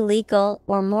 to lay legal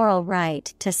or moral right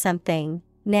to something.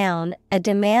 Noun, a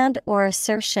demand or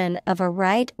assertion of a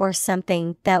right or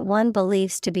something that one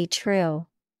believes to be true.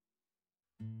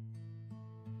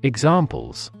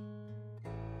 Examples: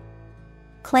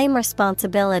 Claim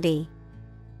responsibility.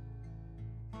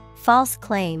 False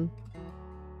claim.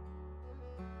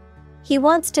 He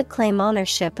wants to claim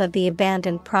ownership of the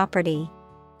abandoned property.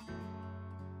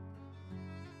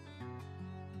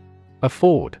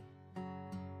 Afford.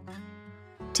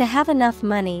 To have enough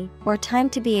money or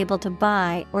time to be able to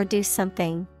buy or do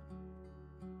something.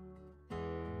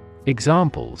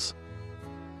 Examples: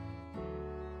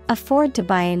 Afford to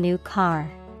buy a new car.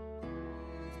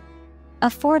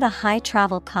 Afford a high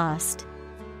travel cost.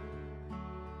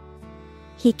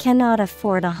 He cannot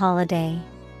afford a holiday.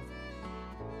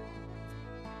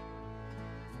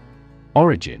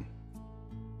 Origin.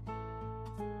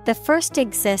 The first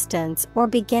existence or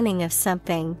beginning of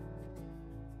something.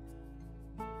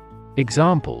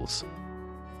 Examples: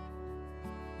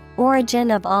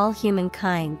 Origin of all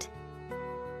humankind.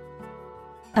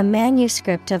 A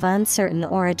manuscript of uncertain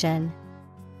origin.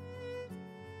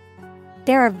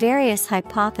 There are various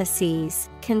hypotheses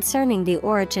concerning the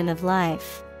origin of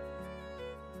life.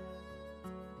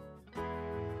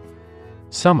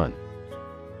 Summon.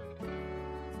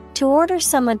 To order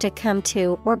someone to come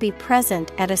to or be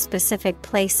present at a specific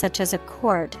place such as a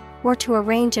court, or to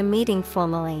arrange a meeting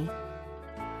formally.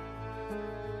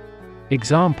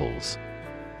 Examples: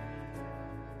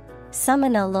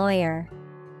 Summon a lawyer.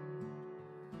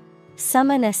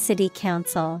 Summon a city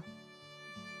council.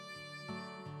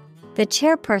 The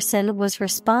chairperson was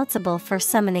responsible for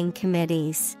summoning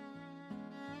committees.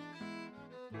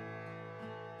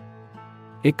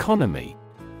 Economy.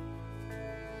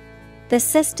 The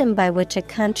system by which a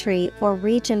country or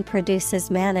region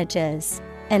produces, manages,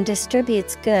 and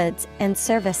distributes goods and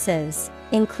services,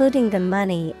 including the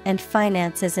money and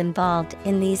finances involved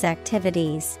in these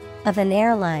activities, of an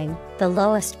airline, the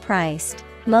lowest priced,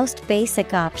 most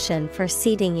basic option for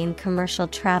seating in commercial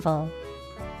travel.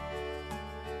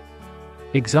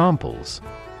 Examples: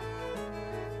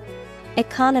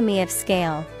 Economy of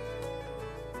scale,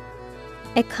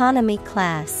 economy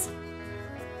class.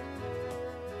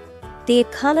 The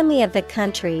economy of the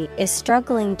country is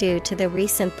struggling due to the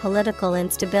recent political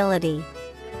instability.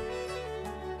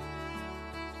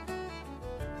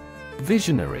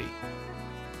 Visionary.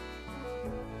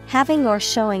 Having or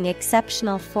showing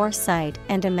exceptional foresight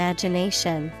and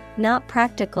imagination, not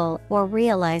practical or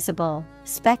realizable,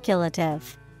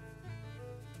 speculative.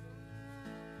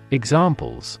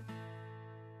 Examples: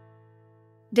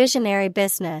 Visionary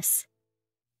business,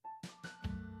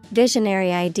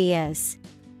 visionary ideas.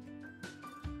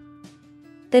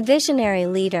 The visionary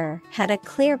leader had a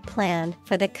clear plan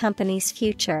for the company's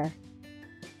future.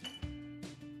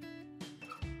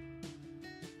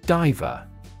 Diver.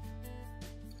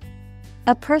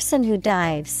 A person who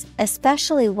dives,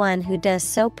 especially one who does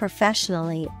so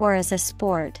professionally or as a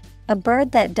sport. A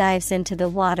bird that dives into the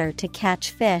water to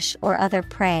catch fish or other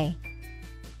prey.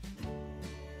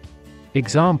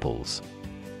 Examples: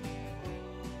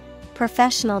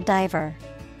 Professional diver,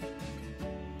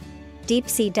 deep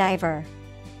sea diver.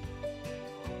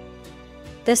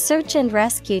 The search and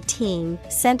rescue team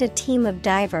sent a team of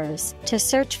divers to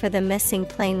search for the missing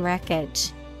plane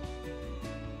wreckage.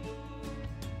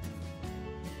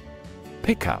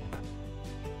 Pickup.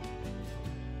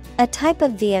 A type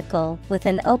of vehicle with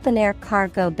an open-air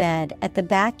cargo bed at the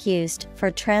back used for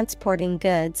transporting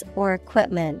goods or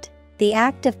equipment. The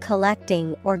act of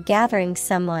collecting or gathering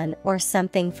someone or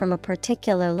something from a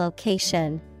particular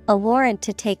location. A warrant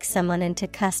to take someone into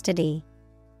custody.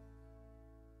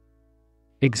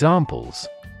 Examples: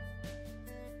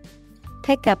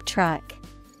 Pickup truck,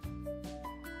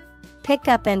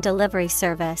 pickup and delivery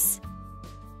service.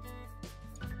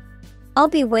 I'll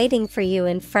be waiting for you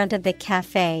in front of the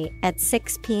cafe at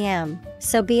 6 p.m.,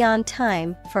 so be on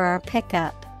time for our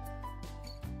pickup.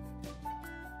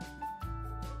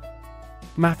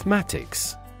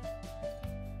 Mathematics.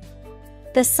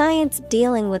 The science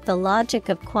dealing with the logic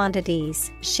of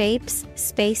quantities, shapes,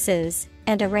 spaces,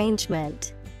 and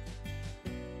arrangement.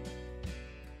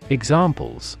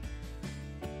 Examples: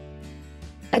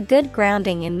 A good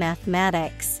grounding in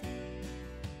mathematics.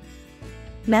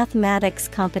 Mathematics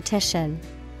competition.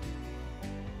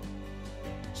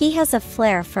 He has a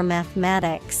flair for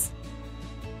mathematics.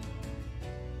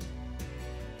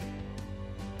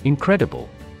 Incredible.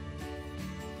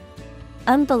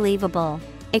 Unbelievable,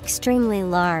 extremely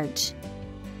large.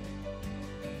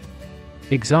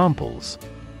 Examples: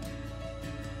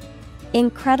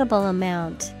 Incredible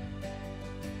amount.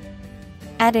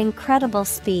 At incredible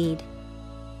speed.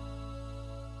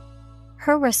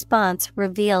 Her response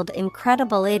revealed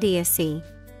incredible idiocy.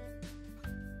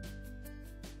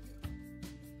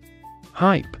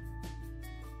 Hype.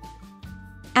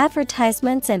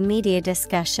 Advertisements and media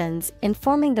discussions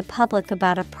informing the public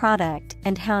about a product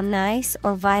and how nice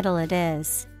or vital it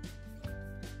is.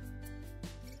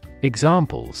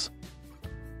 Examples: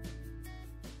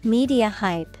 Media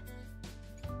hype.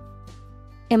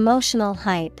 Emotional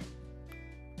hype.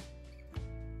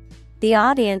 The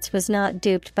audience was not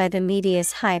duped by the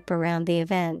media's hype around the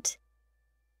event.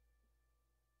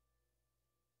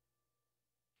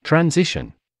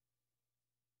 Transition.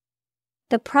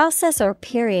 The process or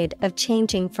period of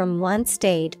changing from one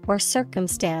state or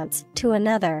circumstance to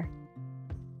another.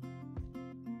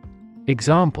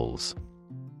 Examples: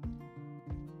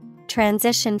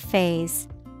 Transition phase.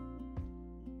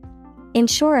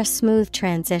 Ensure a smooth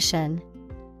transition.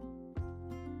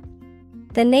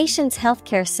 The nation's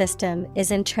healthcare system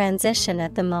is in transition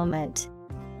at the moment.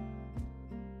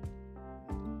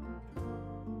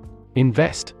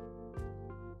 Invest.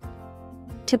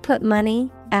 To put money,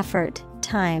 effort,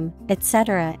 time,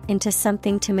 etc. into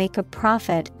something to make a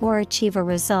profit or achieve a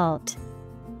result.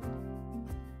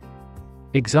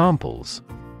 Examples: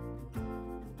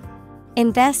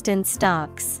 Invest in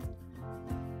stocks.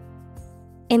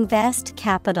 Invest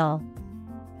capital.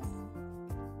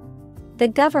 The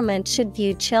government should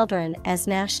view children as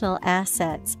national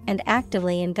assets and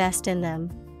actively invest in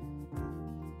them.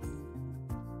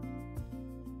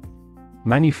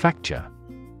 Manufacture.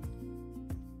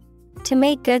 To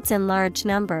make goods in large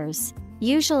numbers,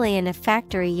 usually in a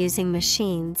factory using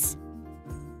machines.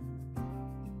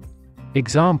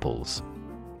 Examples: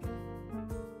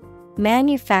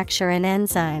 Manufacture an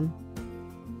enzyme.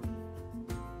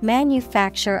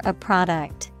 Manufacture a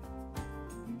product.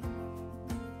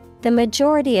 The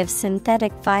majority of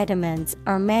synthetic vitamins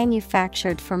are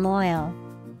manufactured from oil.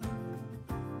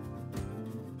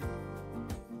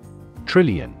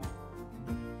 Trillion.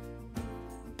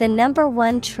 The number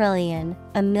 1,000,000,000,000,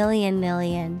 a million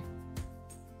million.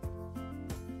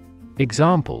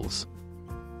 Examples: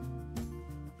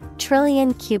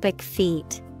 Trillion cubic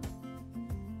feet.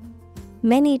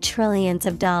 Many trillions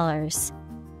of dollars.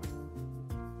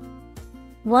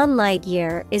 1 light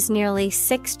year is nearly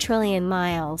 6 trillion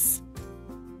miles.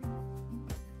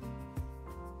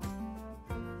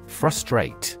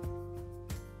 Frustrate.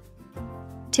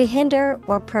 To hinder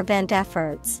or prevent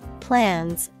efforts,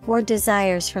 plans, or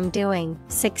desires from doing,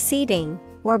 succeeding,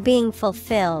 or being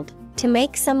fulfilled. To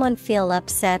make someone feel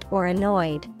upset or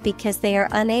annoyed because they are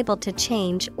unable to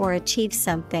change or achieve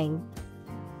something.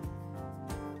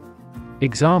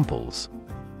 Examples: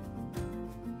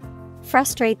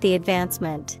 Frustrate the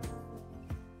advancement.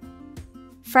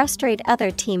 Frustrate other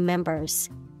team members.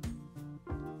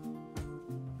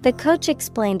 The coach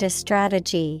explained a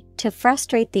strategy to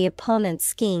frustrate the opponent's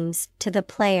schemes to the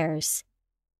players.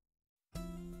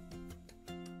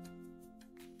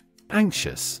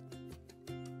 Anxious.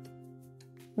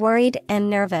 Worried and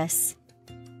nervous.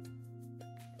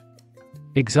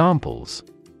 Examples: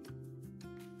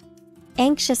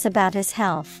 Anxious about his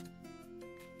health.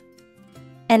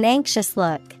 An anxious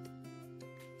look.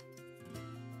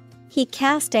 He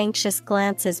cast anxious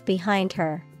glances behind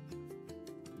her.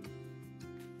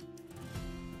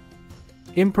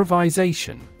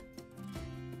 Improvisation.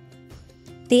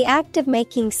 The act of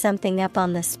making something up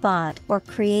on the spot or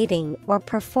creating or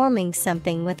performing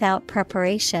something without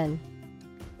preparation.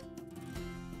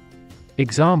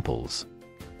 Examples: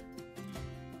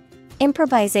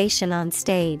 Improvisation on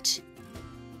stage.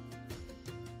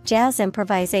 Jazz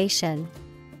improvisation.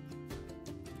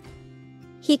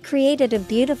 He created a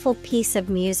beautiful piece of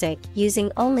music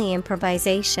using only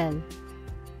improvisation.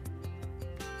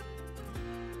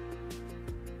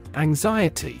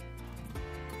 Anxiety.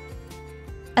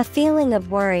 A feeling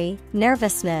of worry,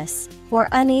 nervousness, or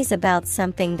unease about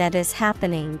something that is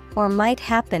happening or might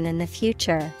happen in the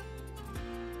future.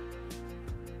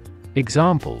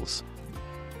 Examples: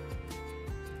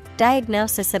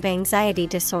 Diagnosis of anxiety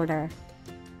disorder.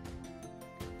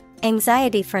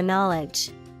 Anxiety for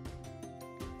knowledge.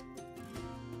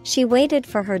 She waited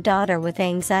for her daughter with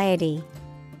anxiety.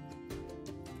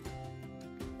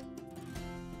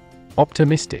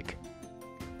 Optimistic.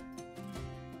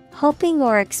 Hoping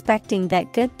or expecting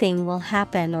that good thing will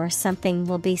happen or something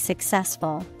will be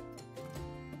successful.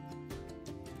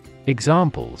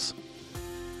 Examples: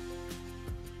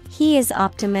 He is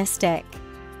optimistic.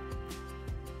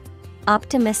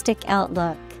 Optimistic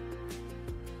outlook.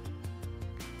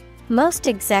 Most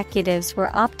executives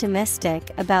were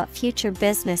optimistic about future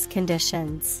business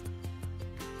conditions.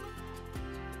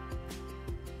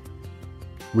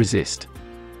 Resist.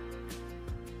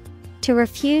 To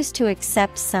refuse to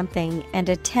accept something and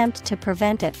attempt to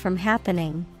prevent it from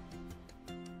happening.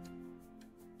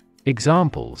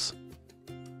 Examples: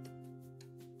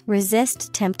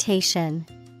 Resist temptation.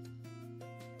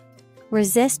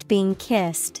 Resist being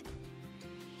kissed.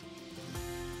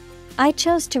 I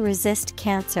chose to resist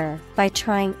cancer by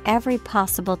trying every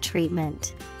possible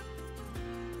treatment.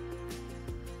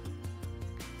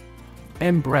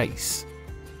 Embrace.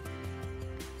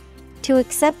 To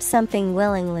accept something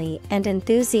willingly and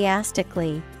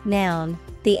enthusiastically. Noun,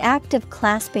 the act of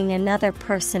clasping another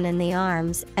person in the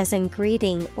arms as in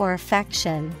greeting or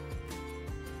affection.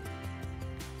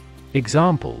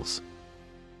 Examples: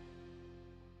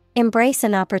 Embrace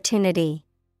an opportunity.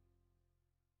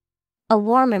 A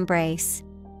warm embrace.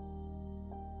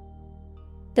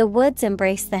 The woods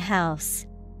embrace the house.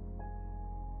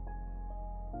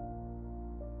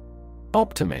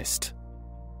 Optimist.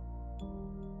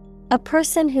 A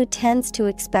person who tends to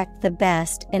expect the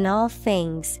best in all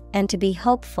things and to be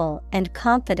hopeful and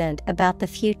confident about the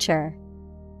future.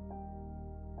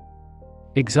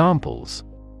 Examples: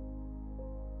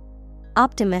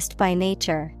 Optimist by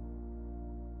nature.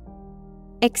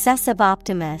 Excessive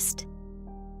optimist.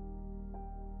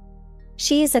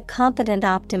 She is a confident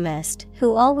optimist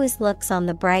who always looks on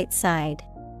the bright side.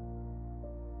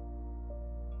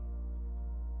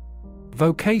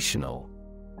 Vocational.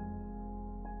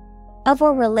 Of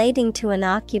or relating to an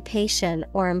occupation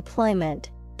or employment,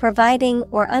 providing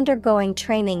or undergoing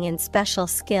training in special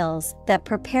skills that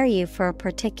prepare you for a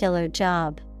particular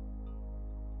job.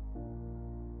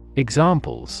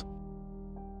 Examples: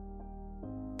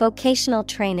 Vocational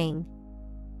training.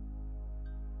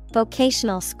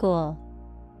 Vocational school.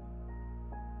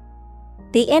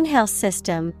 The in-house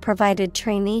system provided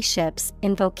traineeships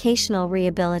in vocational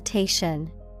rehabilitation.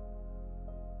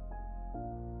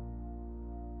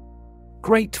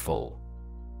 Grateful.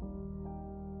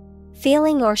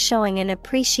 Feeling or showing an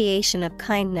appreciation of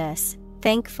kindness,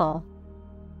 thankful.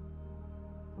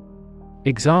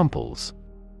 Examples: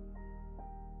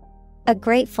 A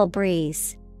grateful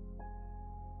breeze.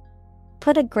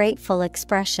 Put a grateful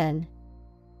expression.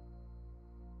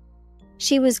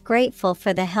 She was grateful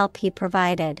for the help he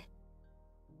provided.